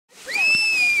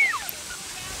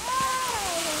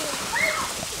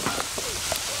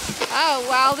Oh,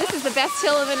 well, this is the best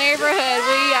hill in the neighborhood.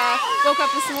 We woke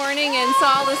up this morning and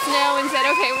saw the snow and said,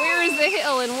 okay, where is the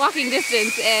hill in walking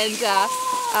distance? And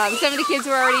some of the kids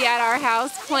were already at our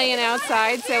house playing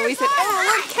outside, so we said, oh,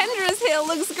 look, Kendra's hill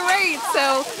looks great.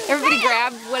 So everybody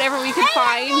grabbed whatever we could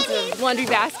find, laundry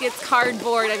baskets,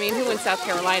 cardboard. I mean, who in South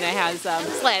Carolina has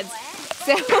sleds?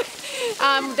 So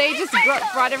they just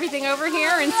brought everything over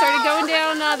here and started going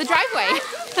down the driveway.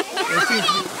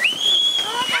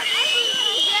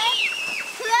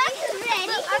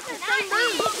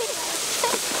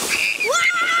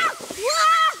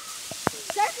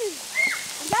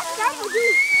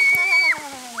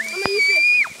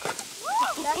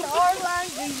 That's the hard line.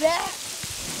 Do that.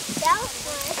 That was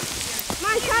fun.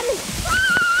 My Charlie.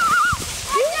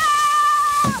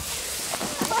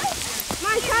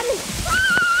 My Charlie.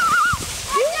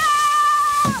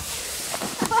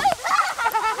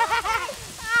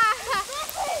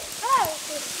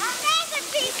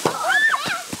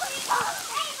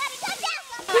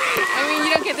 I mean,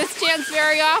 you don't get this chance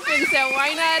very often, so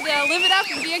why not live it up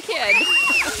and be a kid?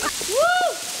 Woo!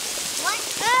 What?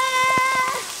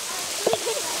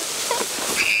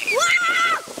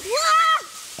 Wow! Wow!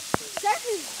 That's